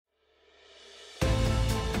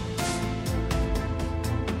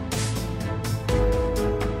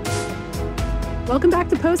Welcome back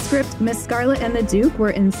to Postscript. Miss Scarlet and the Duke. We're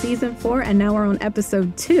in season 4, and now we're on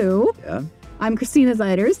episode 2. Yeah. I'm Christina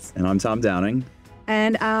Zeiders. And I'm Tom Downing.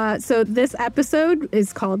 And so this episode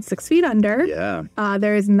is called 6 Feet Under. Yeah.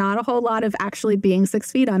 There is not a whole lot of actually being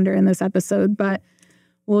 6 feet under in this episode, but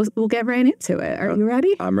we'll get right into it. Are you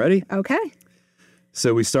ready? I'm ready. Okay.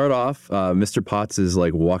 So we start off, Mr. Potts is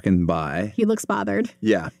like walking by. He looks bothered.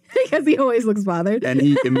 Yeah. Because he always looks bothered. And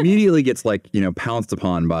he immediately gets pounced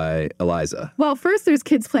upon by Eliza. Well, first there's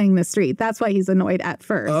kids playing in the street. That's why he's annoyed at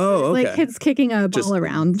first. Oh, okay. Like kids kicking a ball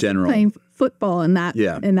around. General. Playing football in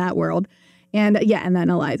that world. And and then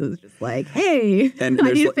Eliza's just like, hey, I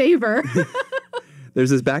need a favor.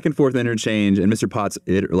 There's this back and forth interchange, and Mr. Potts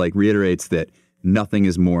reiterates that nothing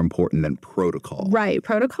is more important than protocol. Right.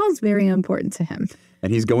 Protocol is very important to him.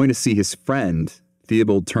 And he's going to see his friend,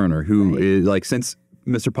 Theobald Turner, who is since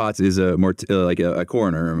Mr. Potts is a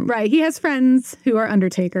coroner. Right. He has friends who are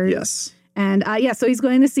undertakers. Yes. And so he's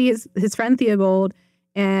going to see his friend Theobald,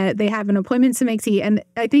 and they have an appointment to make tea. And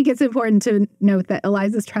I think it's important to note that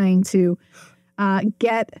Eliza's trying to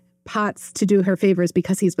get Potts to do her favors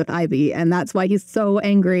because he's with Ivy, and that's why he's so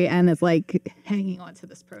angry and is like hanging on to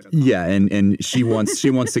this protocol. Yeah, and she wants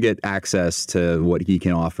to get access to what he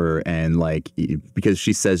can offer, and because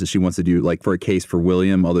she says that she wants to do for a case for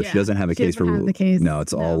William, although she doesn't have a case for William. No,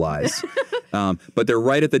 it's all lies. But they're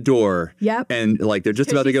right at the door. Yep. And they're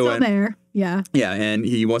just about to go in. There. Yeah. Yeah, and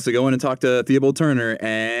he wants to go in and talk to Theobald Turner,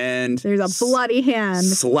 and there's a bloody hand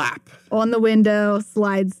slap on the window,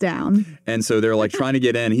 slides down. And so they're trying to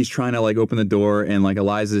get in. He's trying to open the door, and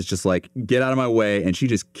Eliza's just get out of my way, and she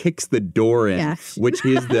just kicks the door in, which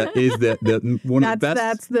is the one of the best.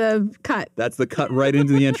 That's the cut. That's the cut right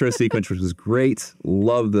into the intro sequence, which was great.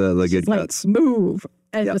 Love the good cuts. Move.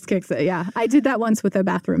 And just kicks it. Yeah. I did that once with a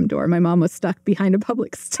bathroom door. My mom was stuck behind a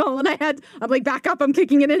public stall, and I'm like, back up, I'm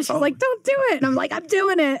kicking it in. She's like, don't do it. And I'm like, I'm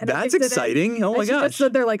doing it. And that's exciting. Oh my gosh. Just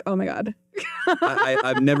stood there like, oh my God.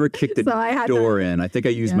 I've never kicked a door in. I think I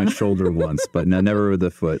used my shoulder once, but never with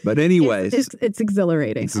the foot. But anyways. It's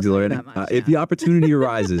exhilarating. It's exhilarating. If the opportunity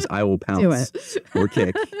arises, I will pounce or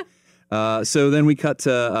kick. So then we cut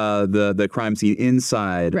to the crime scene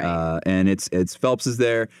inside, and it's Phelps is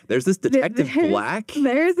there. There's this detective Black.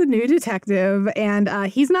 There's a new detective, and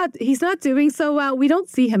he's not doing so well. We don't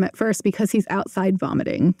see him at first because he's outside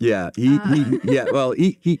vomiting. Yeah,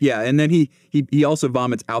 and then he also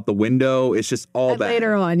vomits out the window. It's just all bad.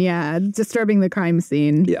 Later on, disturbing the crime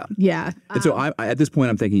scene. Yeah. And so I at this point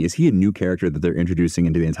I'm thinking, is he a new character that they're introducing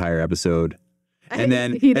into the entire episode? And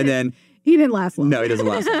then he didn't last long. No, he doesn't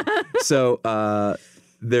last long. So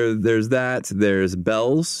there's that. There's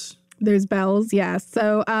Bells. There's Bells, yeah.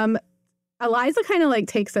 So Eliza kind of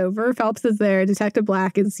takes over. Phelps is there. Detective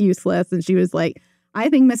Black is useless. And she was like, I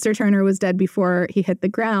think Mr. Turner was dead before he hit the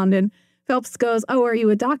ground. And Phelps goes, oh, are you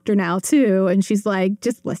a doctor now too? And she's like,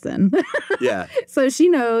 just listen. Yeah. So she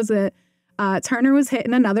knows that Turner was hit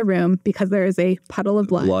in another room because there is a puddle of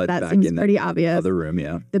blood. That seems pretty obvious. Other room,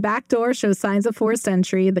 yeah. The back door shows signs of forced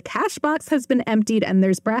entry. The cash box has been emptied, and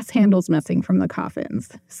there's brass handles missing from the coffins.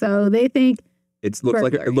 So they think it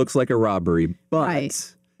looks like a robbery,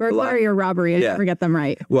 but burglary or robbery. I never get them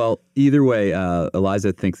right. Well, either way,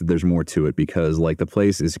 Eliza thinks that there's more to it because the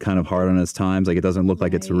place is kind of hard on its times. It doesn't look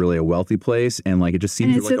like it's really a wealthy place, and it just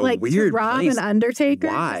seems like a weird to rob place. An undertaker.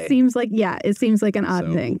 Why? It seems like an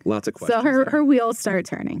odd thing. Lots of questions. So her wheels start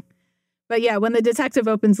turning. But when the detective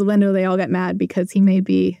opens the window, they all get mad because he may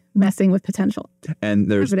be messing with potential. And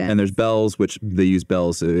there's Bells, which they use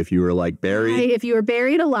Bells if you were buried. Right, if you were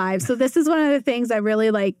buried alive. So this is one of the things that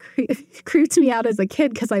really creeped me out as a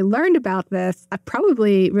kid because I learned about this.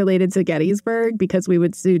 Probably related to Gettysburg because we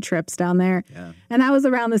would do trips down there. Yeah. And that was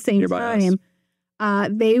around the same time.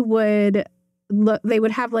 They would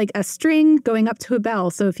have a string going up to a bell.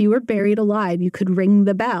 So if you were buried alive, you could ring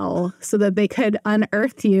the bell so that they could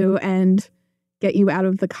unearth you and get you out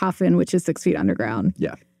of the coffin, which is 6 feet underground.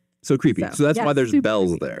 Yeah. So creepy. So that's why there's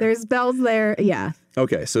bells there. There's bells there. Yeah.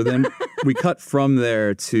 Okay. So then we cut from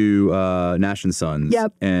there to Nash and Sons.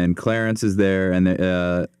 Yep. And Clarence is there. And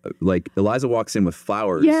Eliza walks in with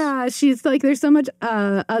flowers. Yeah. She's there's so much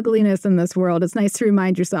ugliness in this world. It's nice to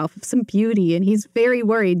remind yourself of some beauty. And he's very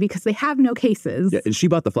worried because they have no cases. Yeah. And she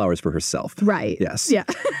bought the flowers for herself. Right. Yes. Yeah.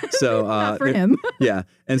 So not for him. Yeah.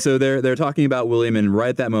 And so they're talking about William. And right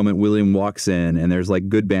at that moment, William walks in. And there's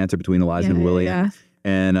good banter between Eliza and William. Yeah.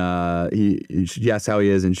 And she asks how he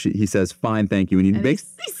is, and he says, "Fine, thank you." And he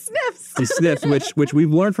sniffs. He sniffs, which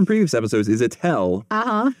we've learned from previous episodes is a tell.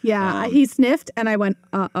 Yeah. He sniffed, and I went,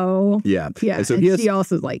 uh-oh. Yeah. Yeah. And so she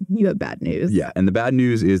also was like, you have bad news. Yeah. And the bad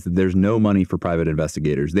news is that there's no money for private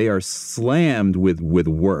investigators. They are slammed with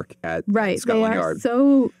work at Scotland Yard.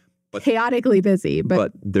 So chaotically busy,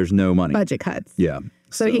 but there's no money. Budget cuts. Yeah.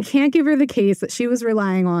 So he can't give her the case that she was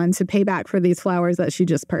relying on to pay back for these flowers that she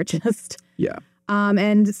just purchased. Yeah.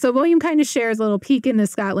 And so William kind of shares a little peek into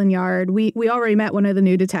Scotland Yard. We already met one of the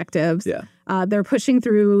new detectives. Yeah. They're pushing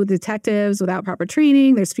through detectives without proper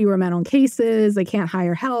training. There's fewer men on cases. They can't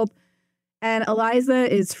hire help. And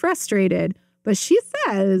Eliza is frustrated, but she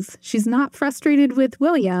says she's not frustrated with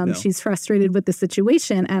William. No. She's frustrated with the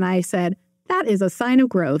situation. And I said, that is a sign of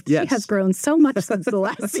growth. Yes. She has grown so much since the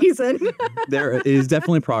last season. There is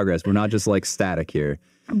definitely progress. We're not just like static here.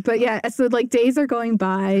 But yeah, so like days are going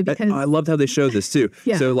by because I loved how they showed this too.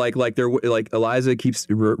 Yeah. So like they're like Eliza keeps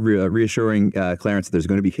reassuring Clarence that there's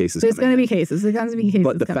going to be cases. There's going to be cases. There's going to be cases.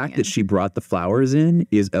 But the fact that she brought the flowers in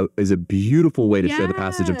is a beautiful way to show the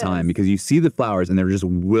passage of time, because you see the flowers and they're just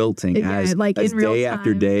wilting as day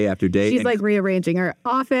after day after day. She's like rearranging her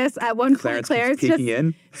office. At one point, Clarence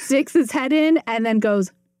just sticks his head in and then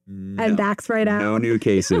goes and backs right out. No new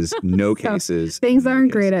cases. No cases. Things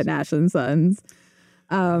aren't great at Nash and Sons.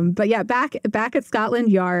 But yeah, back at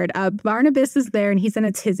Scotland Yard, Barnabas is there and he's in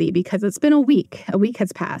a tizzy because it's been a week. A week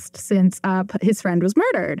has passed since his friend was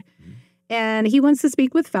murdered. And he wants to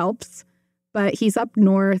speak with Phelps, but he's up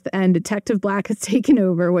north and Detective Black has taken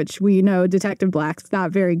over, which we know Detective Black's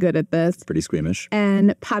not very good at this. Pretty squeamish.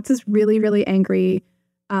 And Potts is really, really angry.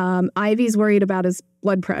 Ivy's worried about his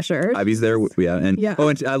blood pressure. Ivy's there. And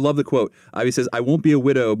I love the quote. Ivy says, "I won't be a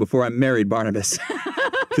widow before I'm married, Barnabas."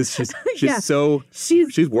 Because she's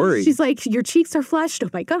she's worried. She's like, your cheeks are flushed. Oh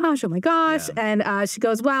my gosh. Yeah. And she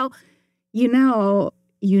goes, well, we know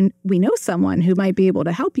someone who might be able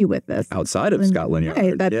to help you with this. Outside of Scotland Yard.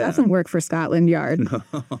 Right, that doesn't work for Scotland Yard. No.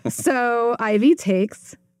 So Ivy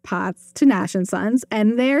takes Potts to Nash and Sons,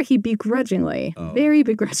 and there he very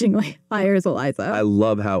begrudgingly hires Eliza. I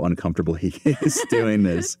love how uncomfortable he is doing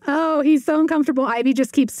this. Oh, he's so uncomfortable. Ivy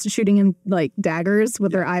just keeps shooting him like daggers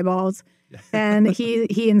with her eyeballs. And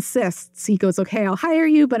he insists. He goes, okay, I'll hire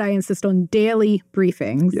you, but I insist on daily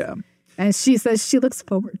briefings. Yeah. And she says she looks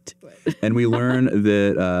forward to it. And we learn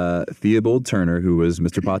that Theobald Turner, who was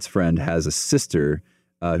Mr. Potts' friend, has a sister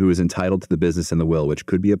who is entitled to the business and the will, which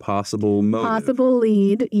could be a possible motive. Possible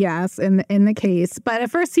lead, yes, in the case. But at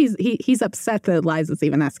first he's upset that Eliza's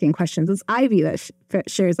even asking questions. It's Ivy that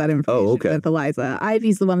shares that information with Eliza.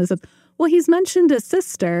 Ivy's the one that says, well, he's mentioned a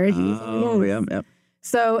sister. Yeah.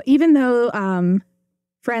 So even though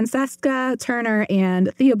Francesca, Turner,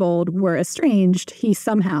 and Theobald were estranged, he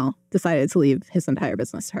somehow decided to leave his entire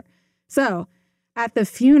business to her. So at the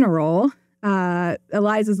funeral,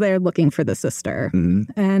 Eliza's there looking for the sister.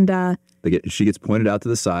 Mm-hmm. And she gets pointed out to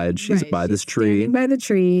the side. She's by this tree. By the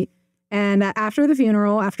tree. And after the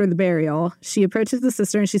funeral, after the burial, she approaches the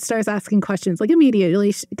sister and she starts asking questions like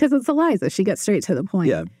immediately because it's Eliza. She gets straight to the point.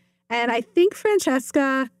 Yeah. And I think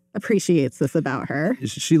Francesca appreciates this about her.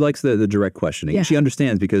 She likes the direct questioning. Yeah. She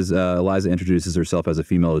understands because Eliza introduces herself as a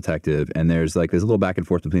female detective, and there's a little back and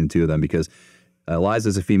forth between the two of them because Eliza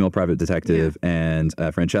is a female private detective, and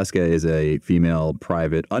Francesca is a female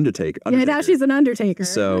private undertaker. Yeah, now she's an undertaker.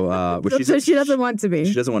 So, so she doesn't want to be.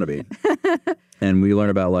 She doesn't want to be. And we learn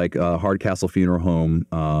about Hardcastle Funeral Home.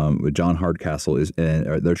 With John Hardcastle is,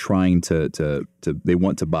 they're trying they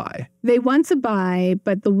want to buy. They want to buy,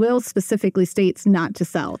 but the will specifically states not to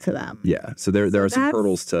sell to them. Yeah, so there are some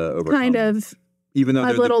hurdles to overcome. Kind of. Even though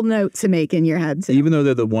a little note to make in your head, too. Even though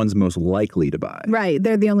they're the ones most likely to buy. Right.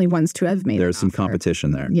 They're the only ones to have made There's some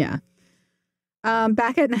competition there. Yeah.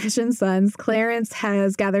 Back at Nash and Sons, Clarence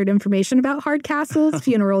has gathered information about Hardcastle's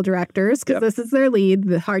funeral directors, because this is their lead.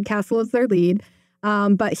 The Hardcastle is their lead.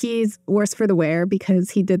 But he's worse for the wear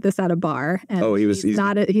because he did this at a bar. And he's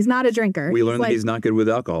not a drinker. We learned that he's not good with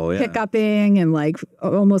alcohol. Yeah. Hiccuping and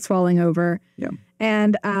almost falling over. Yeah.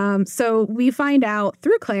 And so we find out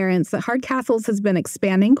through Clarence that Hardcastle's has been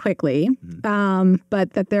expanding quickly,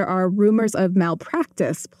 but that there are rumors of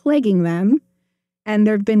malpractice plaguing them. And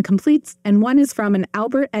there have been complaints, and one is from an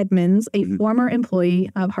Albert Edmonds, a former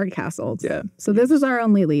employee of Hardcastle's. Yeah. So this is our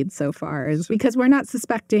only lead so far, is because we're not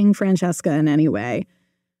suspecting Francesca in any way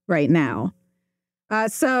right now.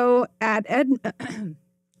 So at Edmonds,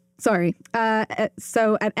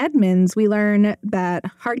 we learn that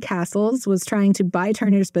Hardcastle's was trying to buy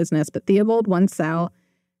Turner's business, but Theobald won't sell.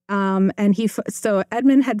 So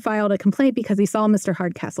Edmund had filed a complaint because he saw Mr.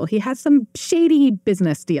 Hardcastle. He has some shady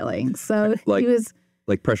business dealings. So he was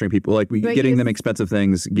like pressuring people, like getting them expensive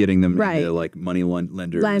things, getting them into, like money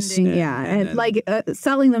lenders. Lending, and like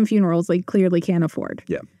selling them funerals they clearly can't afford.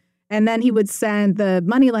 Yeah. And then he would the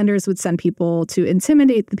money lenders would send people to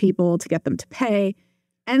intimidate the people to get them to pay.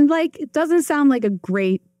 And like, it doesn't sound like a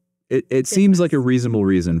great. It seems like a reasonable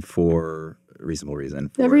reason for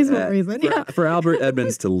Albert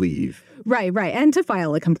Edmonds to leave. Right. And to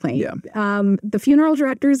file a complaint. Yeah. The Funeral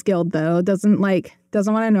Directors Guild, though, doesn't want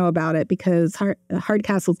to know about it because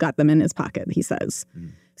Hardcastle's got them in his pocket, he says.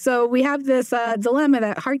 So we have this dilemma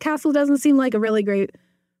that Hardcastle doesn't seem like a really great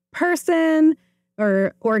person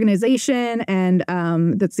or organization, and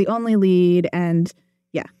that's the only lead. And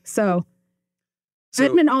yeah, so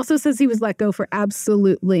Edmund also says he was let go for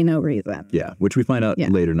absolutely no reason. Yeah, which we find out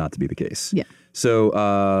later not to be the case. Yeah.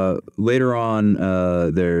 So later on,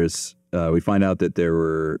 we find out that there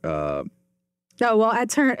were.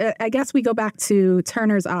 I guess we go back to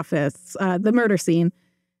Turner's office, the murder scene,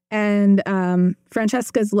 and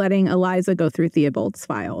Francesca's letting Eliza go through Theobald's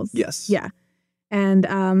files. Yes. Yeah.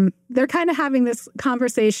 And they're kind of having this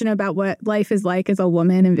conversation about what life is like as a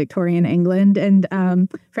woman in Victorian England. And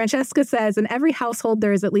Francesca says, in every household,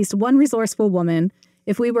 there is at least one resourceful woman.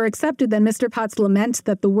 If we were accepted, then Mr. Potts' lament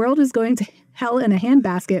that the world is going to hell in a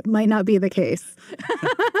handbasket might not be the case.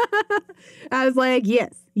 I was like,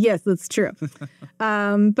 yes, that's true.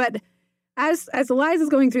 But as Eliza's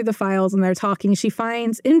going through the files and they're talking, she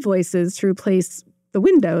finds invoices to replace the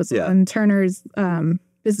windows on Turner's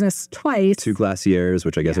business twice. 2 glaciers,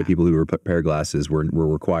 which I guess are people who repair glasses were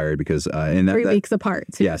required because in 3 weeks apart.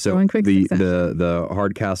 Too. Yeah, so the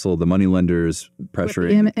Hardcastle, the moneylenders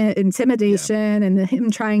pressuring, intimidation, and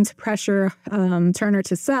him trying to pressure Turner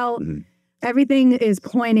to sell. Everything is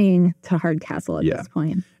pointing to Hardcastle at this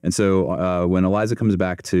point. And so when Eliza comes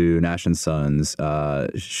back to Nash and Sons,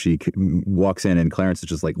 she walks in and Clarence is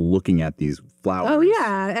just like looking at these flowers. Oh,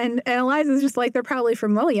 yeah. And Eliza's just like, they're probably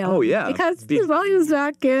from William. Oh, yeah. Because William's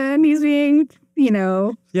back in. He's being,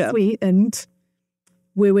 sweet and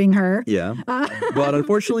wooing her. Yeah. But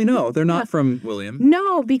unfortunately, no, they're not from William.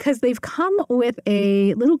 No, because they've come with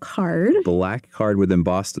a little card. Black card with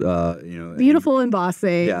embossed, beautiful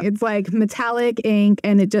embossing. Yeah. It's like metallic ink,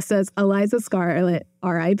 and it just says Eliza Scarlet,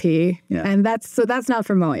 R.I.P. Yeah. And that's not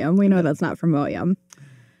from William. We know that's not from William.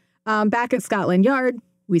 Back at Scotland Yard,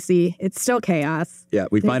 we see it's still chaos. Yeah,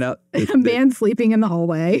 we find out a man sleeping in the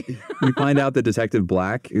hallway. We find out that Detective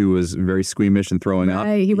Black, who was very squeamish and throwing up,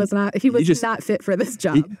 he was not fit for this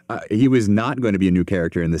job. He was not going to be a new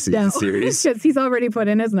character in this series because he's already put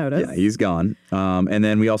in his notice. Yeah, he's gone. And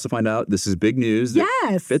then we also find out this is big news.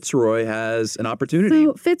 That Fitzroy has an opportunity.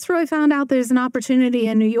 So Fitzroy found out there's an opportunity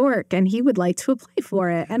in New York, and he would like to apply for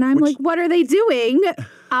it. And I'm like, what are they doing?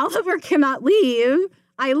 Oliver cannot leave.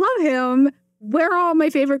 I love him. Where are all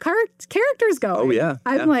my favorite characters going? Oh, yeah.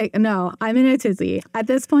 I'm like, no, I'm in a tizzy. At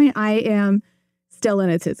this point, I am still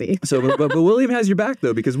in a tizzy. So, but William has your back,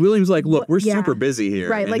 though, because William's like, look, we're super busy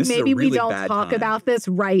here. Right. Like, maybe we don't talk about this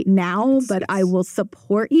right now, but I will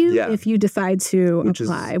support you if you decide to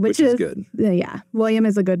apply. Which is good. Yeah. William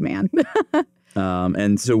is a good man.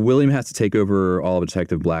 And so William has to take over all of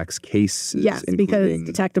Detective Black's cases. Yes, because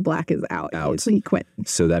Detective Black is out. He quit.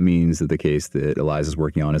 So that means that the case that Eliza's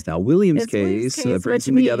working on is now William's case. Which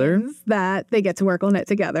means that they get to work on it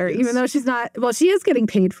together, even though she's not. Well, she is getting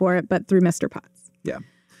paid for it, but through Mr. Potts. Yeah.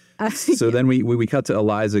 So then we cut to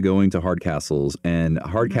Eliza going to Hardcastle's, and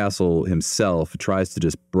Hardcastle himself tries to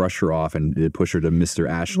just brush her off and push her to Mr.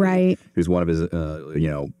 Ashley, who's one of his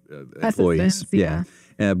employees. Yeah.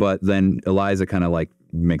 But then Eliza kind of like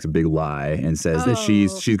makes a big lie and says that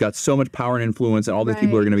she's got so much power and influence, and all these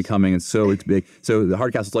people are going to be coming, and so it's big. So the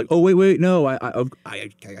Hardcastle's like, oh wait, no, I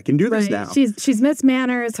can do this now. She's Miss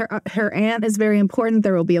Manners. Her aunt is very important.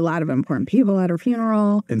 There will be a lot of important people at her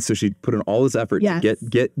funeral, and so she put in all this effort to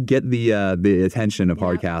get the attention of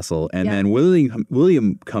Hardcastle, and then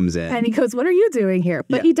William comes in, and he goes, "What are you doing here?"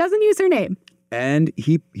 But he doesn't use her name. And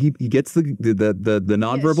he gets the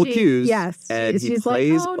nonverbal cues. Yes. And she's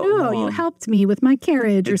plays like, oh, no, along. You helped me with my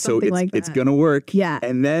carriage or something like that. It's going to work. Yeah.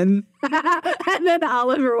 And then... and then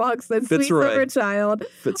Oliver walks in, sweeps over a child.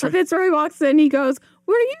 Fitzroy walks in, he goes,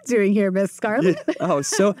 what are you doing here, Miss Scarlet? Yeah. Oh,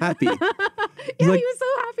 so happy. He was so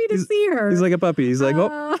happy to see her. He's like a puppy. He's like,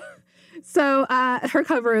 oh. So her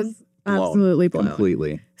cover is absolutely blown.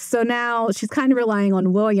 Completely. So now she's kind of relying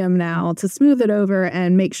on William now to smooth it over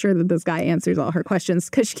and make sure that this guy answers all her questions,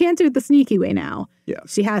 because she can't do it the sneaky way now. Yeah.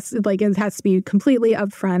 She has to, it has to be completely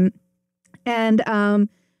upfront. And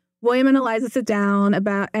William and Eliza sit down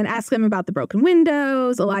and ask him about the broken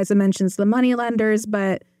windows. Eliza mentions the money lenders,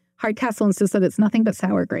 but Hardcastle insists that it's nothing but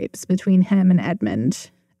sour grapes between him and Edmund.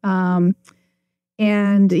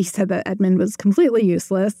 And he said that Edmund was completely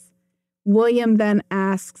useless. William then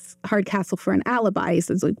asks Hardcastle for an alibi. He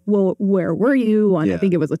says, like, well, where were you on, I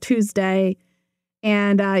think it was a Tuesday.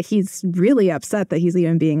 And he's really upset that he's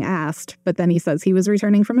even being asked. But then he says he was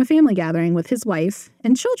returning from a family gathering with his wife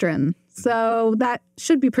and children. So that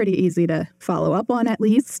should be pretty easy to follow up on, at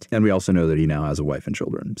least. And we also know that he now has a wife and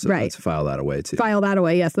children. So let's file that away, too. File that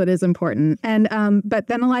away. Yes, that is important. And but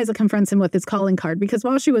then Eliza confronts him with his calling card, because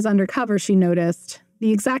while she was undercover, she noticed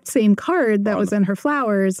the exact same card that was in her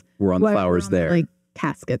flowers. Were on the flowers there. Like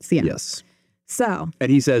caskets, yeah. Yes. So.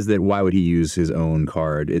 And he says that why would he use his own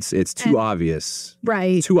card? It's too obvious.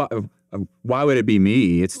 Right. Why would it be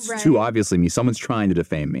me? It's too obviously me. Someone's trying to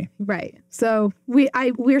defame me. Right. So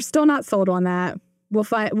we're still not sold on that.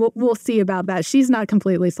 We'll see about that. She's not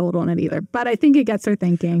completely sold on it either, but I think it gets her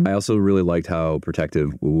thinking. I also really liked how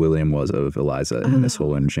protective William was of Eliza in this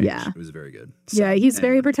whole interchange. Yeah. It was very good. So, yeah, he's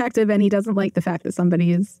very protective, and he doesn't like the fact that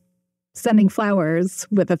somebody is sending flowers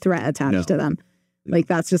with a threat attached to them. Like,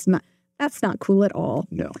 that's not cool at all.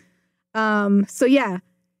 No. So yeah,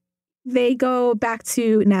 they go back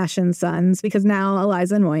to Nash and Sons, because now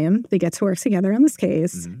Eliza and William, they get to work together on this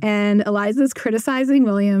case. Mm-hmm. And Eliza's criticizing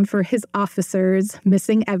William for his officers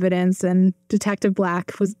missing evidence, and Detective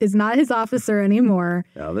Black is not his officer anymore.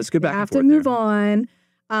 Let's get back. We have to move on.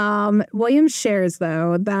 William shares,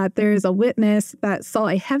 though, that there's a witness that saw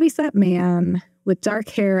a heavyset man with dark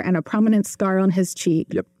hair and a prominent scar on his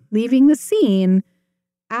cheek, leaving the scene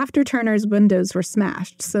after Turner's windows were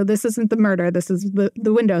smashed. So this isn't the murder. This is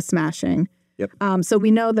the window smashing. Yep. So we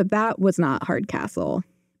know that was not Hardcastle.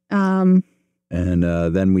 And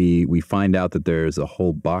then we find out that there's a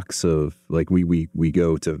whole box of, like, we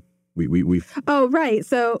go to, we Oh, right.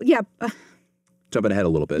 So, yeah. Jumping ahead a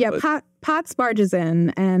little bit. Yeah, Potts barges in,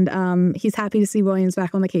 and he's happy to see Williams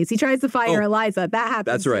back on the case. He tries to fire Eliza. That happens.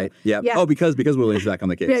 That's right. Yeah. Oh, because Williams is back on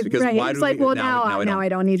the case. Because right. why He's do like, we, now I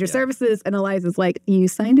don't need your services. And Eliza's like, you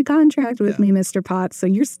signed a contract with me, Mr. Potts, so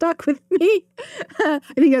you're stuck with me. I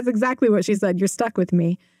think that's exactly what she said. You're stuck with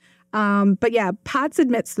me. But yeah, Potts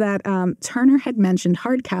admits that Turner had mentioned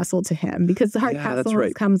Hardcastle to him, because Hardcastle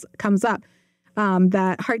comes up,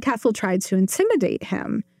 that Hardcastle tried to intimidate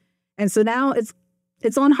him. And so now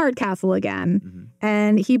it's on Hardcastle again. Mm-hmm.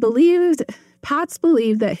 And Potts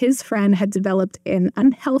believed that his friend had developed an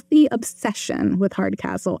unhealthy obsession with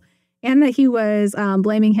Hardcastle, and that he was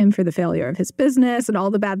blaming him for the failure of his business and all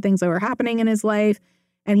the bad things that were happening in his life.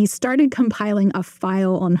 And he started compiling a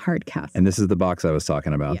file on Hardcastle. And this is the box I was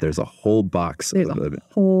talking about. Yeah. There's a whole box. There's a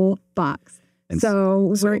whole box. And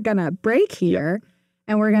so we're going to break here,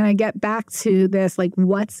 and we're going to get back to this, like,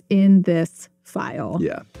 what's in this file.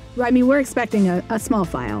 Yeah. I mean, we're expecting a small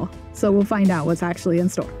file, so we'll find out what's actually in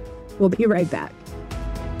store. We'll be right back.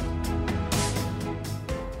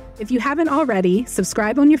 If you haven't already,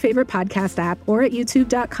 subscribe on your favorite podcast app or at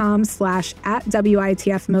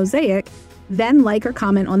youtube.com/@WITFmosaic, then like or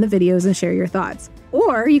comment on the videos and share your thoughts.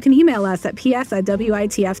 Or you can email us at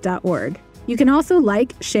ps@witf.org. You can also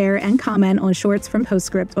like, share, and comment on shorts from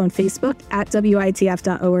Postscript on Facebook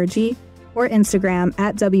 @WITF.org or Instagram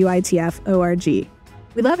 @WITForg.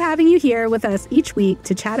 We love having you here with us each week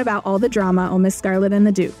to chat about all the drama on Miss Scarlet and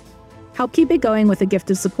the Duke. Help keep it going with a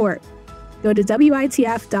gift of support. Go to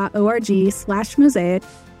WITF.org/mosaic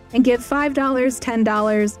and give $5,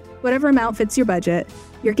 $10, whatever amount fits your budget.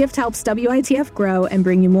 Your gift helps WITF grow and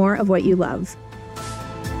bring you more of what you love.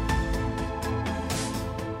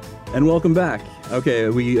 And welcome back. Okay,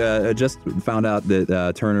 we just found out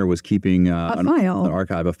that Turner was keeping an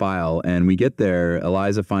archive, a file, and we get there.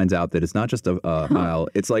 Eliza finds out that it's not just a file.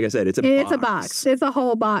 It's, like I said, it's a box. It's a box. It's a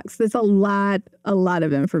whole box. It's a lot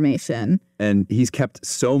of information. And he's kept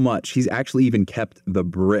so much. He's actually even kept the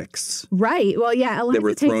bricks. Right. Well, yeah,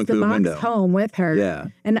 Eliza takes the box home with her. Yeah.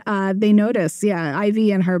 And they notice,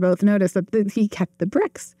 Ivy and her both notice that he kept the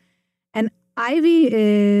bricks. And Ivy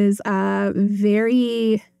is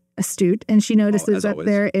very astute, and she notices that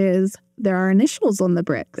there are initials on the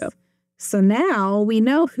bricks. Yep. So now we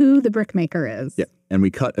know who the brickmaker is. Yeah. And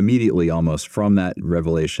we cut immediately almost from that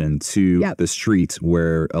revelation to the street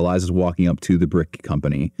where Eliza's walking up to the brick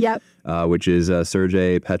company. Yep. Which is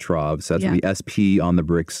Sergei Petrov. So that's what the SP on the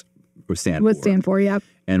bricks would stand for. Yep.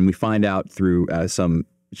 And we find out through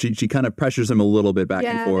she kind of pressures him a little bit back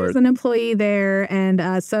and forth. There's an employee there.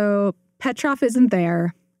 And so Petrov isn't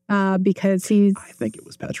there. because he's. I think it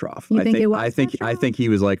was Petrov. You think it was? I think he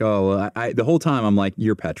was like, the whole time I'm like,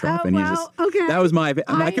 you're Petrov, and he just. Okay. That was my.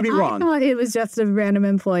 I could be wrong. I thought it was just a random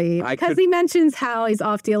employee because he mentions how he's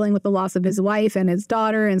off dealing with the loss of his wife and his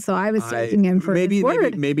daughter, and so I was taking him for his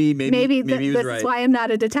word. Maybe he was right. That's why I'm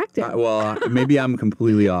not a detective. Maybe I'm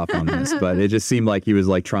completely off on this, but it just seemed like he was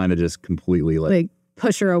like trying to just completely like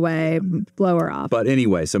push her away, blow her off. But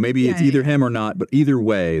anyway, so maybe it's either him or not. But either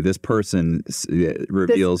way, this person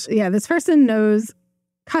reveals. This person knows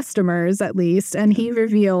customers at least, and he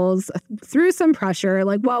reveals through some pressure,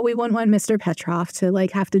 like, well, we wouldn't want Mr. Petrov to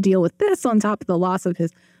like have to deal with this on top of the loss of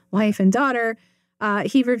his wife and daughter.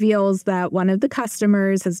 He reveals that one of the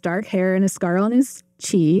customers has dark hair and a scar on his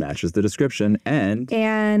cheek. Matches the description, and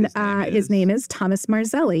his name is Thomas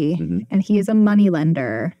Marzelli, and he is a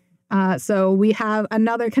moneylender. So we have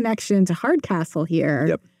another connection to Hardcastle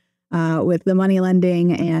here with the money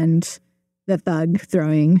lending and the thug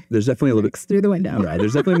throwing there's definitely a little bit through the window. Right.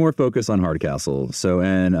 There's definitely more focus on Hardcastle. So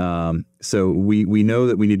we know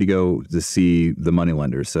that we need to go to see the money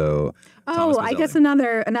lender. So I guess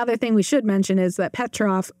another thing we should mention is that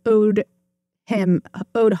Petrov owed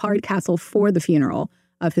Hardcastle for the funeral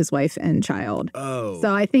of his wife and child. Oh.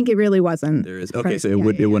 So I think it really wasn't. There is. Okay, so it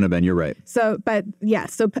wouldn't have been. You're right. So,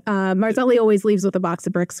 Marzelli always leaves with a box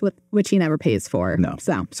of bricks, which he never pays for. No.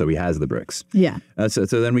 So he has the bricks. Yeah. So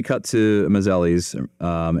then we cut to Marzelli's,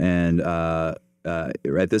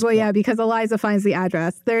 at this point. Yeah, because Eliza finds the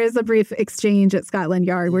address. There is a brief exchange at Scotland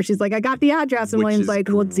Yard where she's like, I got the address. And William's like,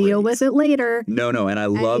 we'll deal with it later. No.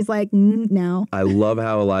 And he's like, no. I love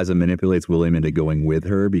how Eliza manipulates William into going with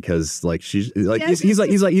her because like she's like,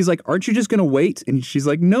 he's like, aren't you just going to wait? And she's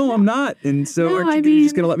like, no, I'm not. And so aren't you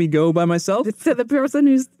just going to let me go by myself? So the person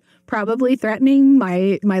who's probably threatening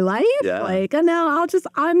my life. Yeah. Like, no,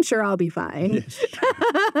 I'm sure I'll be fine.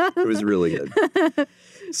 It was really good.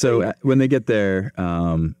 So when they get there,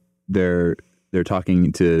 they're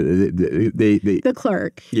talking to the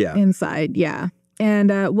clerk inside. Yeah.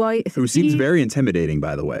 And who seems very intimidating,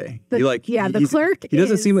 by the way. The clerk. He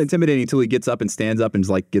doesn't seem intimidating until he gets up and stands up and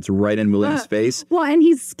like gets right in William's face. Well, and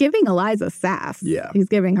he's giving Eliza sass. Yeah. He's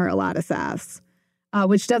giving her a lot of sass,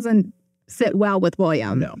 which doesn't sit well with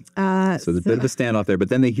William. No. So there's a bit of a standoff there, but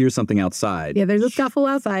then they hear something outside. Yeah, there's a scuffle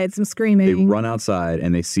outside, some screaming. They run outside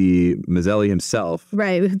and they see Marzelli himself.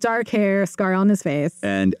 Right, with dark hair, scar on his face.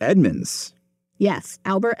 And Edmonds. Yes,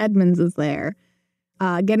 Albert Edmonds is there,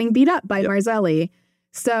 getting beat up by Marzelli.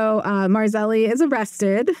 So Marzelli is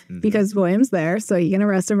arrested because William's there, so you can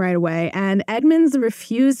arrest him right away. And Edmonds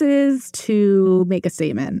refuses to make a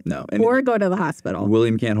statement or go to the hospital.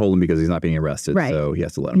 William can't hold him because he's not being arrested, so he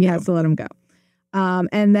has to let him go. He has to let him go.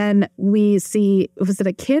 And then we see, was it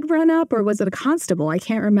a kid run up or was it a constable? I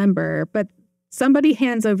can't remember. But somebody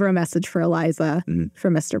hands over a message for Eliza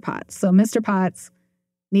for Mr. Potts. So Mr. Potts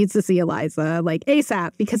needs to see Eliza like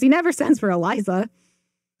ASAP because he never sends for Eliza.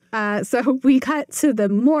 So we cut to the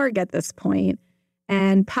morgue at this point,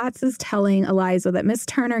 and Potts is telling Eliza that Miss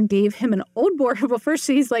Turner gave him an old board. Well, first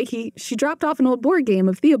she's like, she dropped off an old board game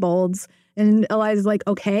of Theobald's, and Eliza's like,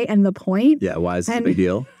 okay, and the point? Yeah, why is this a big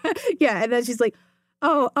deal? Yeah, and then she's like,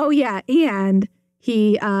 oh yeah, and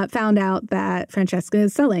he found out that Francesca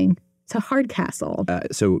is selling to Hardcastle.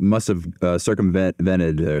 So must have circumvented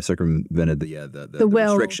the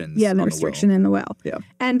will, restrictions. Yeah, the restriction in the will. Yeah.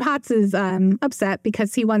 And Potts is upset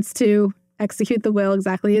because he wants to execute the will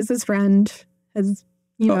exactly as his friend has,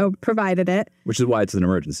 provided it. Which is why it's an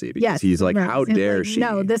emergency. Because he's like, how dare she?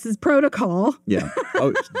 No, this is protocol. Yeah.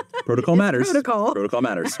 Oh, protocol matters. Protocol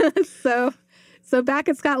matters. So back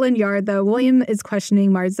at Scotland Yard, though, William is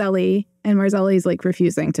questioning Marzelli, and Marzelli's like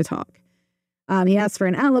refusing to talk. He asks for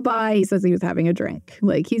an alibi. He says he was having a drink.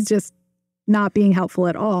 Like, he's just not being helpful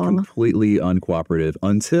at all. Completely uncooperative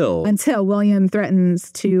until William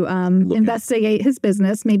threatens to investigate his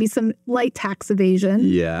business, maybe some light tax evasion.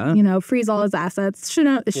 Yeah. Freeze all his assets. Should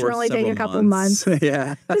only take a couple months.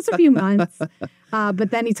 Yeah. Just a few months. But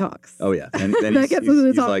then he talks. Oh, yeah. And then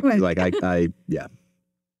he's like, yeah.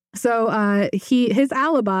 So his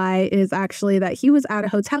alibi is actually that he was at a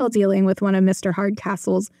hotel dealing with one of Mr.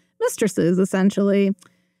 Hardcastle's mistresses, essentially.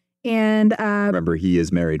 And remember, he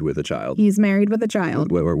is married with a child. He's married with a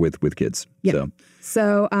child. Or with kids. Yeah.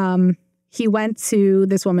 So he went to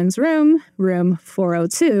this woman's room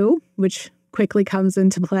 402, which quickly comes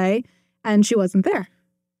into play, and she wasn't there.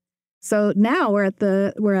 So now we're at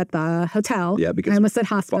the hotel. Yeah, because I almost said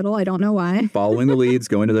hospital. I don't know why. Following the leads,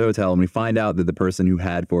 going to the hotel, and we find out that the person who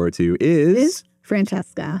had 402 is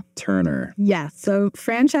Francesca Turner. Yes. So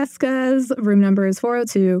Francesca's room number is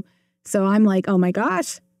 402. So I'm like, oh my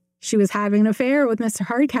gosh, she was having an affair with Mr.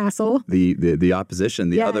 Hardcastle. The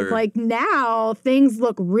opposition, the other. Like now things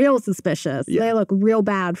look real suspicious. Yeah. They look real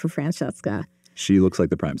bad for Francesca. She looks like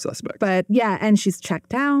the prime suspect. But yeah, and she's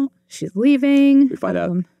checked out. She's leaving. We find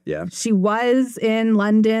out. Yeah. She was in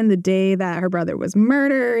London the day that her brother was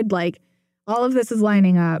murdered. Like all of this is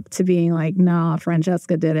lining up to being like, nah,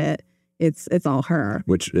 Francesca did it. It's all her.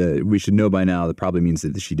 Which we should know by now. That probably means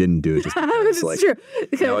that she didn't do it. Just because, like, true.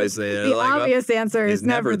 The obvious answer is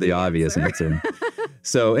never the obvious answer.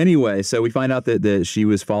 So anyway, so we find out that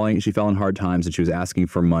she fell in hard times and she was asking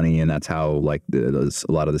for money, and that's how like a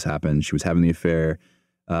lot of this happened. She was having the affair.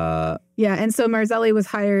 And so Marzelli was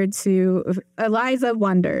hired to. Eliza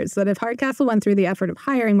wonders that if Hardcastle went through the effort of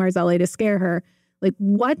hiring Marzelli to scare her, like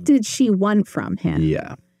what did she want from him?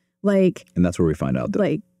 Yeah, like, and that's where we find out.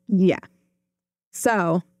 Yeah.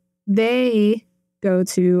 So they go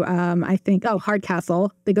to,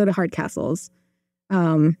 Hardcastle. They go to Hardcastle's.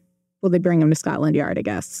 They bring him to Scotland Yard, I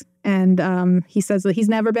guess. And he says that he's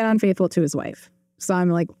never been unfaithful to his wife. So I'm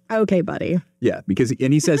like, okay, buddy. Yeah,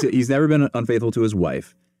 and he says that he's never been unfaithful to his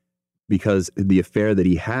wife because the affair that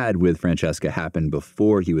he had with Francesca happened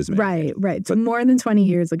before he was married. Right. But more than 20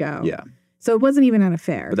 years ago. Yeah. So it wasn't even an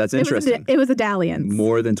affair. But that's interesting. It was a dalliance.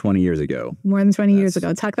 More than 20 years ago. Years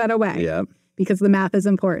ago. Tuck that away. Yeah. Because the math is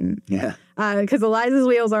important. Yeah. Because Eliza's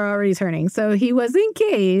wheels are already turning. So he was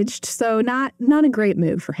engaged. So not a great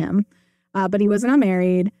move for him. But he was not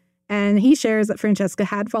married. And he shares that Francesca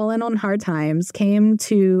had fallen on hard times, came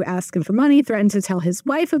to ask him for money, threatened to tell his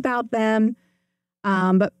wife about them.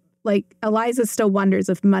 But like Eliza still wonders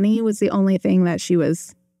if money was the only thing that she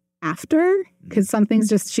was after, because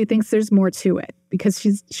she thinks there's more to it because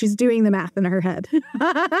she's doing the math in her head.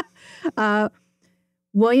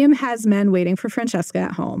 William has men waiting for Francesca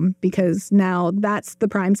at home because now that's the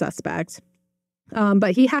prime suspect.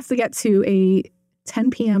 But he has to get to a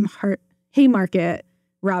 10 p.m. Haymarket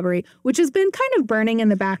robbery, which has been kind of burning in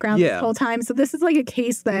the background this whole time. So this is like a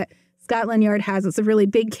case that Scotland Yard has. It's a really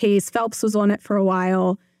big case. Phelps was on it for a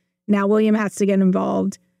while. Now William has to get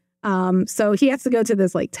involved. So he has to go to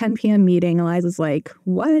this like 10 p.m. meeting. Eliza's like,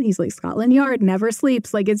 what? He's like, Scotland Yard never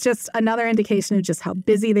sleeps. Like, it's just another indication of just how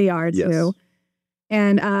busy they are too.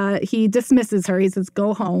 And he dismisses her. He says,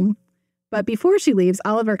 go home. But before she leaves,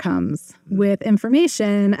 Oliver comes with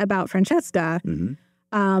information about Francesca.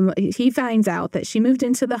 He finds out that she moved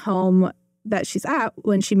into the home that she's at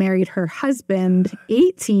when she married her husband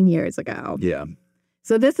 18 years ago. Yeah.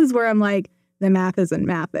 So this is where I'm like, the math isn't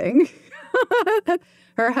mathing.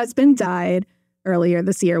 Her husband died earlier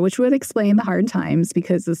this year, which would explain the hard times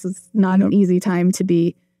because this is not an easy time to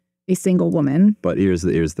be a single woman. But here's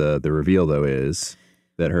the reveal, though, is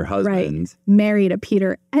that her husband married a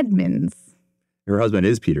Peter Edmonds. Her husband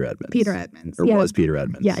is Peter Edmonds. Or was Peter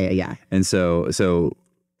Edmonds. Yeah. And so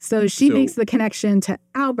she makes the connection to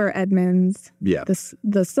Albert Edmonds,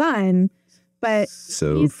 the son, but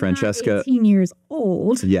he's Francesca, not 18 years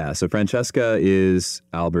old. Yeah, so Francesca is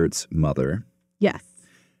Albert's mother. Yes.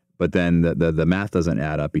 But then the math doesn't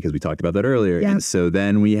add up because we talked about that earlier. Yep. And so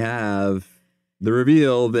then we have the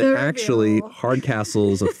reveal that actually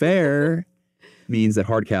Hardcastle's affair means that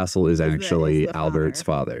Hardcastle is actually Albert's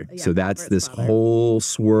father. Yeah, so that's this whole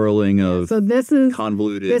swirling of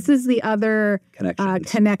convoluted. This is the other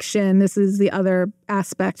connection. This is the other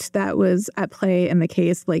aspect that was at play in the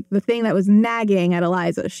case. Like the thing that was nagging at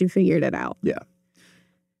Eliza, she figured it out. Yeah.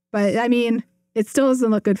 But I mean, it still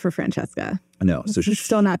doesn't look good for Francesca. No. So she's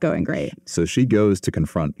still not going great. So she goes to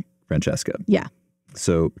confront Francesca. Yeah.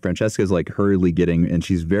 So Francesca's like hurriedly and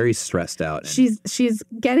she's very stressed out. She's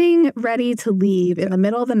getting ready to leave in the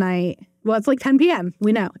middle of the night. Well, it's like 10 p.m.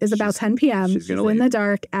 We know. It's about 10 p.m. She's in the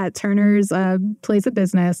dark at Turner's place of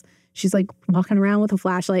business. She's like walking around with a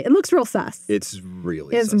flashlight. It looks real sus. It's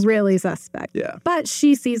really suspect. Yeah. But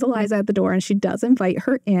she sees Eliza at the door and she does invite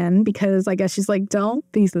her in because I guess she's like, don't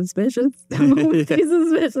be suspicious. Don't be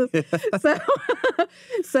suspicious.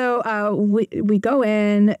 So we go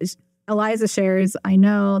in. Eliza shares, I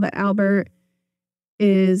know that Albert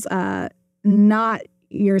is not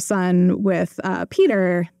your son with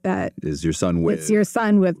Peter. That is your son with. It's your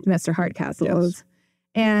son with Mr. Hardcastle. Yes.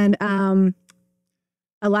 And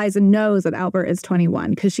Eliza knows that Albert is 21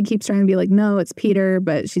 because she keeps trying to be like, no, it's Peter.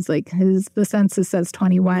 But she's like, the census says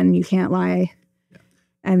 21. You can't lie. Yeah.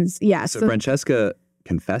 And So Francesca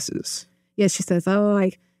confesses. Yeah, she says, oh,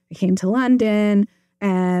 I came to London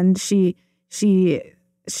and she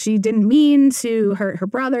didn't mean to hurt her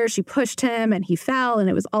brother. She pushed him and he fell and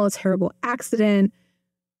it was all a terrible accident.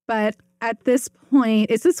 But at this point,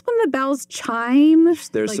 is this when the bells chime?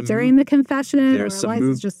 There's like during the confession? There's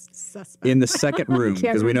some just suspect? In the second room,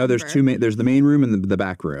 because we know there's there's the main room and the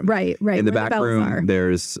back room. Right. In the back room,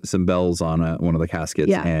 there's some bells on one of the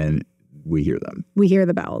caskets, and we hear them. We hear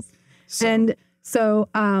the bells. And so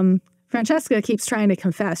Francesca keeps trying to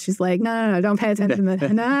confess. She's like, no, don't pay attention to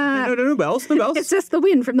that. No, bells. It's just the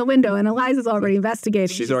wind from the window. And Eliza's already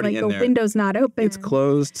investigating. She's already like, in the there. window's not open. It's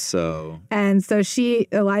closed, so. And so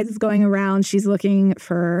Eliza's going around. She's looking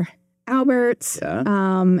for Albert.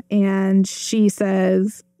 Yeah. And she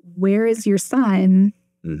says, where is your son?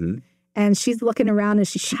 Mm-hmm. And she's looking around and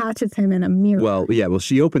she catches him in a mirror. Well,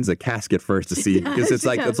 she opens the casket first to see, because it's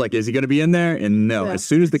like, is he going to be in there? And no, as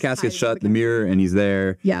soon as the casket's shut, the mirror, and he's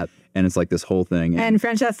there. Yep. And it's like this whole thing. And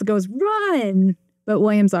Francesca goes, run! But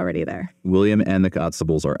William's already there. William and the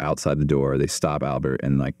constables are outside the door. They stop Albert,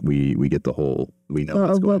 and like we get the whole, we know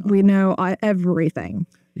what's going on. We know everything.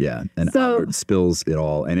 Yeah, and Albert spills it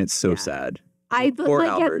all, and it's so sad. Poor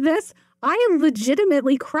Albert. At this, I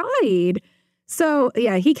legitimately cried. So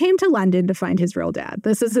yeah, he came to London to find his real dad.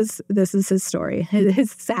 This is his story,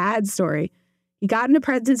 his sad story. He got an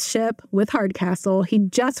apprenticeship with Hardcastle. He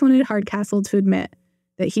just wanted Hardcastle to admit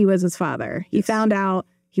that he was his father. He found out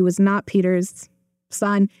he was not Peter's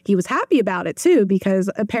son. He was happy about it too, because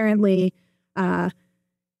apparently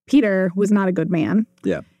Peter was not a good man.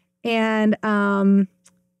 Yeah. And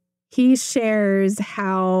he shares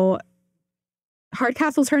how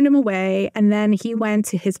Hardcastle turned him away, and then he went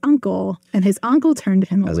to his uncle, and his uncle turned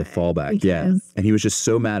him away. As a fallback, yeah. And he was just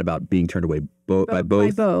so mad about being turned away by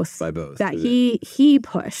both. That he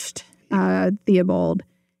pushed Theobald,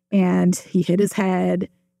 and he hit his head,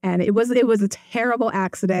 and it was a terrible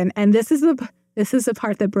accident. And this is the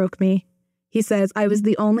part that broke me. He says, I was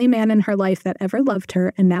the only man in her life that ever loved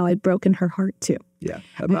her, and now I've broken her heart too. Yeah.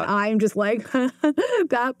 And I'm just like,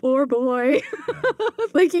 that poor boy.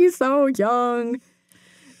 Like, he's so young.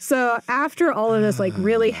 So after all of this, like,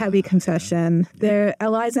 really heavy confession,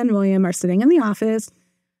 Eliza and William are sitting in the office.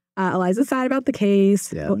 Eliza's sad about the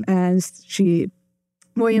case. Yeah. And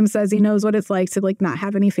William says he knows what it's like to, like, not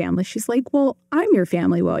have any family. She's like, well, I'm your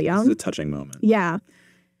family, William. This is a touching moment. Yeah.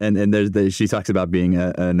 And she talks about being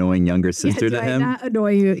an annoying younger sister to him. Not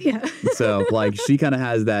annoy you, yeah. So like she kind of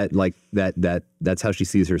has that like that's how she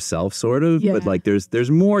sees herself, sort of. Yeah. But like there's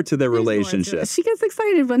more to their relationship. She gets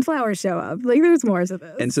excited when flowers show up. Like there's more to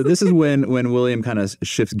this. And so this is when William kind of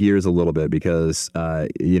shifts gears a little bit, because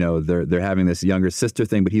they're having this younger sister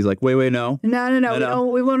thing, but he's like, wait, no. No.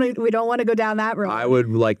 We don't want to go down that road. I would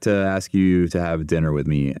like to ask you to have dinner with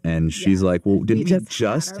me. And she's like, well, didn't we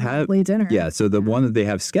just have dinner? Yeah. So the one that they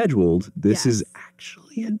have scheduled, this is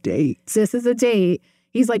actually a date. This is a date.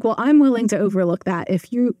 He's like, well, I'm willing to overlook that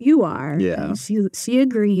if you are. Yeah. And she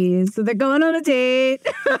agrees. So they're going on a date.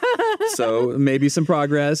 So maybe some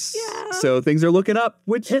progress. Yeah. So things are looking up,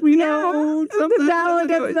 which we know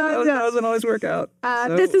sometimes doesn't always work out.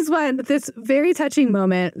 This is this very touching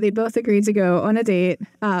moment. They both agreed to go on a date.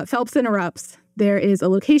 Phelps interrupts. There is a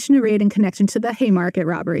location arrayed in connection to the Haymarket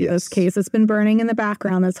robbery. Yes. This case has been burning in the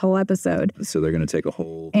background this whole episode. So they're going to take a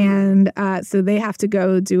whole... And so they have to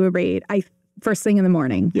go do a raid. First thing in the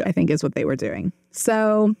morning, I think, is what they were doing.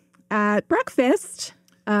 So at breakfast,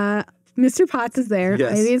 Mr. Potts is there.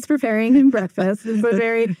 Yes. He's preparing him breakfast. It's a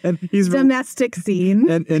very domestic scene.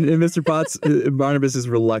 And Mr. Potts, Barnabas is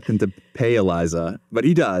reluctant to pay Eliza, but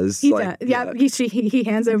he does. He does. Yeah. He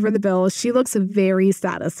hands over the bill. She looks very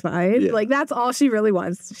satisfied. Yeah. Like, that's all she really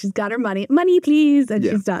wants. She's got her money. Money, please. And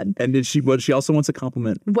she's done. And she also wants a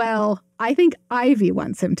compliment. Well, I think Ivy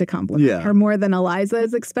wants him to compliment her more than Eliza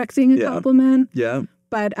is expecting a compliment. Yeah.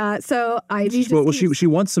 But so Ivy she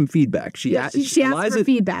wants some feedback. She asks for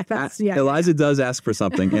feedback. Eliza does ask for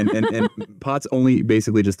something, and Potts only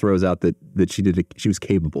basically just throws out that she was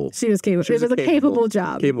capable. She was capable. It was a capable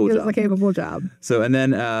job. It was a capable job. So and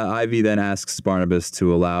then Ivy then asks Barnabas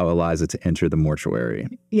to allow Eliza to enter the mortuary.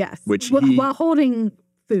 Yes, while holding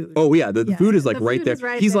food. Oh yeah, the food is like right there.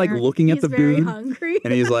 He's like looking at the food. He's very hungry.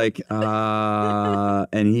 And he's like,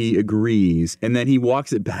 and he agrees. And then he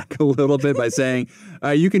walks it back a little bit by saying,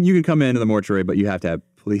 you can come into the mortuary, but you have to have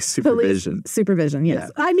police supervision. Supervision,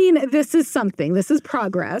 yes. Yeah. I mean, this is something. This is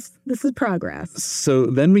progress. So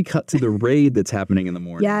then we cut to the raid that's happening in the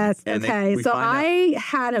morning. Yes, okay. So I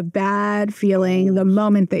had a bad feeling the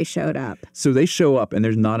moment they showed up. So they show up, and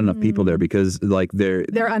there's not enough people there because like they're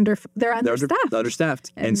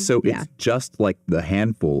understaffed. And so it's just like the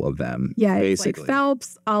handful of them. Yeah, basically. It's like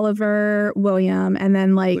Phelps, Oliver, William, and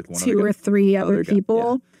then like two or three other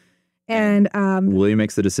people. And William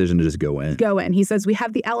makes the decision to just go in. He says, we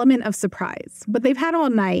have the element of surprise, but they've had all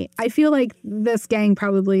night. I feel like this gang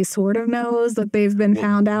probably sort of knows that they've been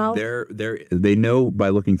found out. They know by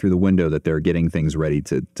looking through the window that they're getting things ready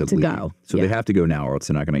to leave. Go. So they have to go now or else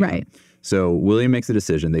they're not going to come. So William makes a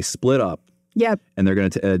decision. They split up. Yep. And they're going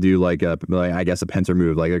to do I guess a pincer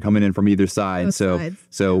move. Like they're coming in from either side. Both sides.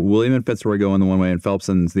 So William and Fitzroy go in the one way and Phelps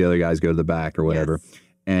and the other guys go to the back or whatever. Yes.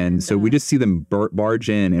 And so we just see them barge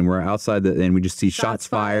in, and we're outside, and we just see shots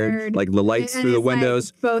fired, like the lights through the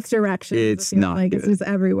windows. Like both directions. It's not like good. It's just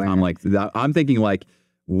everywhere. I'm thinking like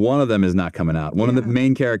one of them is not coming out. One of the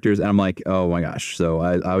main characters, and I'm like, oh my gosh. So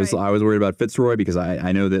I was worried about Fitzroy because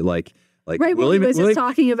I know that like William was just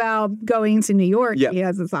talking about going to New York. Yeah. He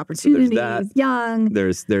has this opportunity. So he's young.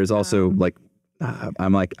 There's also like.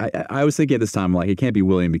 I'm like, I was thinking at this time, like, it can't be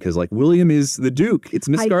William because, like, William is the Duke. It's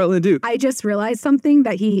Miss Scarlet and the Duke. I just realized something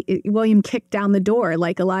that William kicked down the door,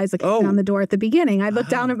 like Eliza kicked down the door at the beginning. I looked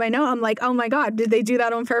down at my note. I'm like, oh my God, did they do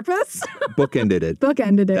that on purpose? Bookended it.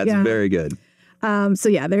 That's very good. So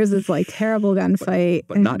yeah, there's this like terrible gunfight,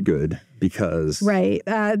 but not good because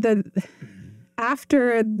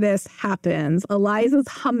after this happens, Eliza's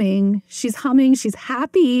humming. She's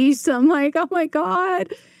happy. So I'm like, oh my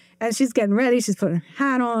God. And she's getting ready. She's putting her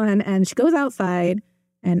hat on, and she goes outside,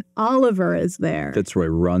 and Oliver is there. Fitzroy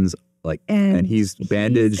runs and he's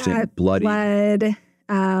bandaged and bloody. Blood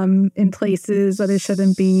in places that it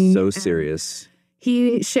shouldn't be. So serious.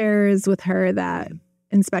 He shares with her that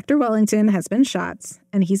Inspector Wellington has been shot,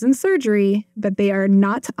 and he's in surgery, but they are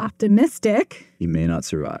not optimistic. He may not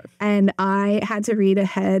survive. And I had to read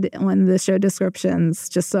ahead on the show descriptions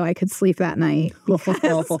just so I could sleep that night. Because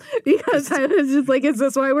I was just like, is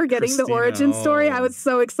this why we're getting the origin story? I was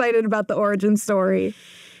so excited about the origin story.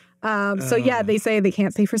 So yeah, they say they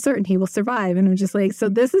can't say for certain he will survive. And I'm just like, so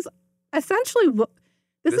this is essentially,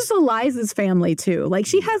 this is Eliza's family too. Like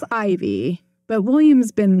she has Ivy. But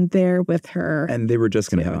William's been there with her. And they were just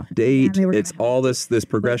going to have a date. It's all this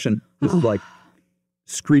progression. This is like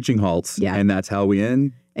screeching halts. Yeah. And that's how we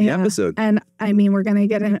end the episode. And I mean, we're going to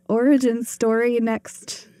get an origin story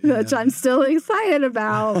next, which I'm still excited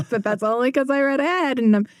about. But that's only because I read ahead.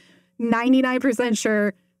 And I'm 99%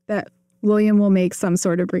 sure that William will make some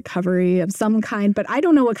sort of recovery of some kind, but I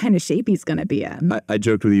don't know what kind of shape he's going to be in. I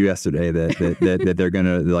joked with you yesterday that they're going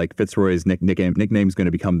to, like, Fitzroy's nickname's going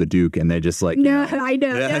to become the Duke, and they just like, I know.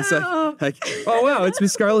 No. Like, oh, wow, it's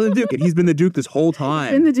Miss Scarlet and the Duke, and he's been the Duke this whole time.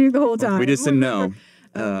 He's been the Duke the whole time. We just didn't know.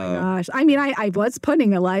 Oh my gosh. I mean, I was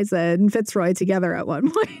putting Eliza and Fitzroy together at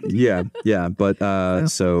one point. yeah, but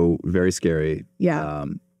so very scary. Yeah.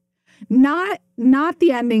 Not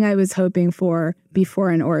the ending I was hoping for before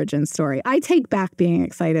an origin story. I take back being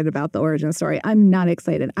excited about the origin story. I'm not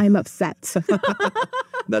excited. I'm upset.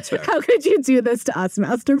 That's fair. How could you do this to us,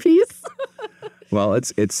 Masterpiece? Well,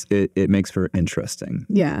 it makes for interesting.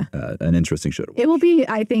 Yeah. An interesting show to watch. It will be,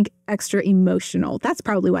 I think, extra emotional. That's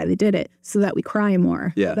probably why they did it, so that we cry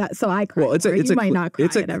more. Yeah. So I cry more. You might not cry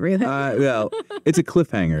at everything. Well, it's a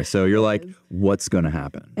cliffhanger, so you're like, what's going to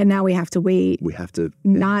happen? And now we have to wait. We have to.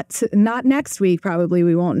 Not next week, probably,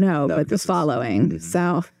 we won't know, but the following. Mm-hmm.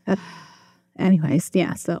 So anyways,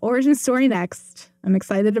 yeah, so origin story next. I'm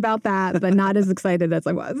excited about that, but not as excited as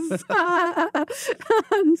I was.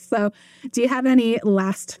 So do you have any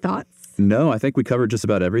last thoughts? No, I think we covered just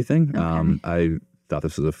about everything. Okay. I thought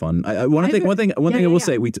this was a fun. One thing I will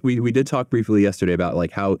say, we did talk briefly yesterday about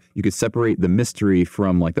like how you could separate the mystery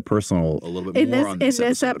from like the personal a little bit more on this episode. In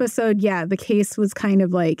this episode, yeah, the case was kind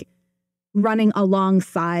of like running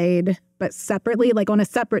alongside, but separately, like on a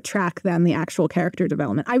separate track than the actual character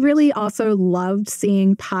development. I really also loved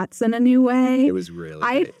seeing Potts in a new way. It was really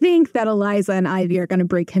I think that Eliza and Ivy are going to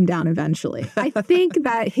break him down eventually. I think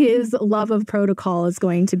that his love of protocol is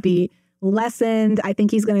going to be lessened. I think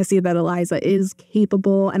he's going to see that Eliza is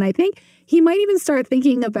capable. And I think he might even start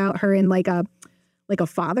thinking about her in like a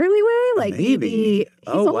fatherly way. Like maybe he's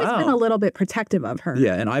always been a little bit protective of her.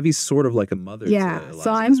 Yeah, and Ivy's sort of like a mother. Yeah,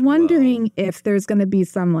 so I'm wondering if there's going to be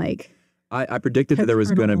some like. I predicted that there was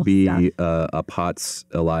going to be a Potts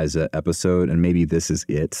Eliza episode, and maybe this is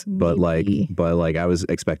it. Maybe. But I was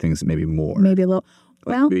expecting maybe more. Maybe a little.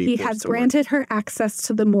 Well, he has granted her access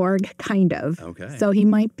to the morgue, kind of. Okay. So he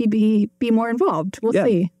might be more involved. We'll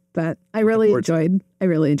see. But I really enjoyed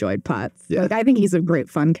Potts. Yeah. I think he's a great,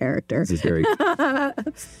 fun character. This is very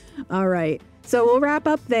All right. So we'll wrap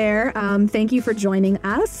up there. Thank you for joining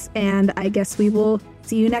us. And I guess we will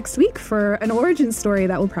see you next week for an origin story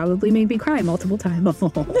that will probably make me cry multiple times.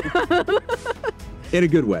 In a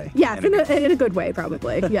good way. Yeah, in a good way,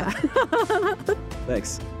 probably. Yeah.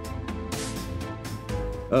 Thanks.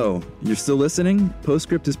 Oh, you're still listening?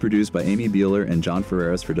 Postscript is produced by Amy Beeler and John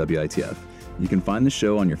Ferreras for WITF. You can find the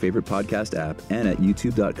show on your favorite podcast app and at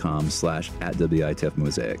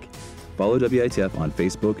youtube.com/@WITFmosaic. Follow WITF on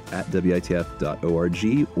Facebook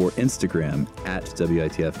 @WITF.org or Instagram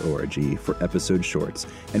 @WITForg for episode shorts.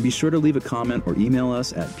 And be sure to leave a comment or email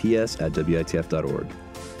us at ps@WITF.org.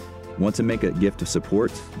 Want to make a gift of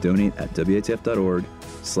support? Donate at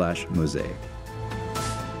WITF.org/mosaic.